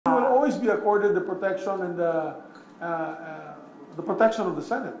always be accorded the protection and the protection of the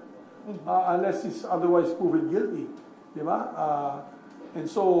Senate, unless he's otherwise proven guilty, di ba? And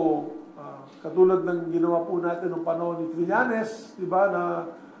so, katulad ng ginawa po natin noong panahon ni Trillanes, di ba, na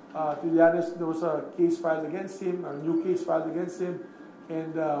Trillanes, there was a case filed against him, a new case filed against him,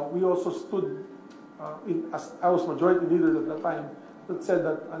 and we also stood, as I was majority leader at that time, that said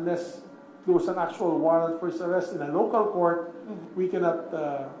that unless there was an actual warrant for his arrest in a local court, we cannot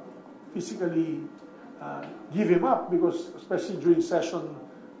physically give him up, because especially during the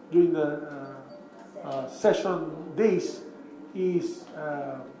session days, he's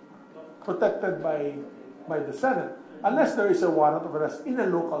protected by the Senate, unless there is a warrant of arrest in a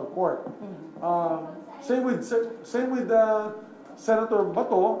local court. Same with Senator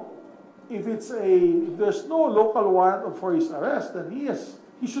Bato. If there's no local warrant for his arrest, then he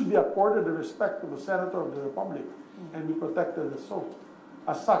should be accorded the respect of the Senator of the Republic and be protected as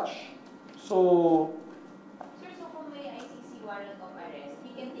such. So, sir, so kung may ICC warrant of arrest,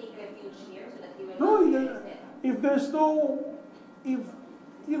 he can take refuge here so that he will no, not be arrested?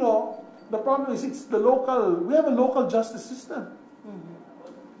 The problem is we have a local justice system.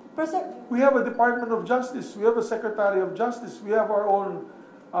 We have a Department of Justice, we have a Secretary of Justice, we have our own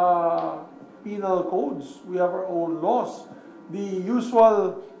penal codes, we have our own laws. The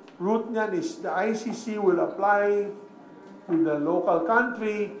usual route niyan is the ICC will apply with the local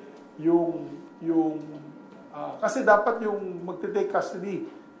country kasi dapat yung magte-take custody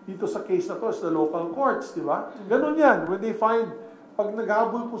dito sa case na to is the local courts, di ba? Ganun yan. When they find, pag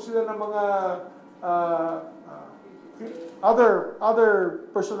naghabol po sila ng mga other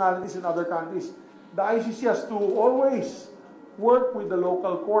personalities in other countries, the ICC has to always work with the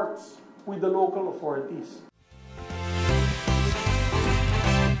local courts, with the local authorities.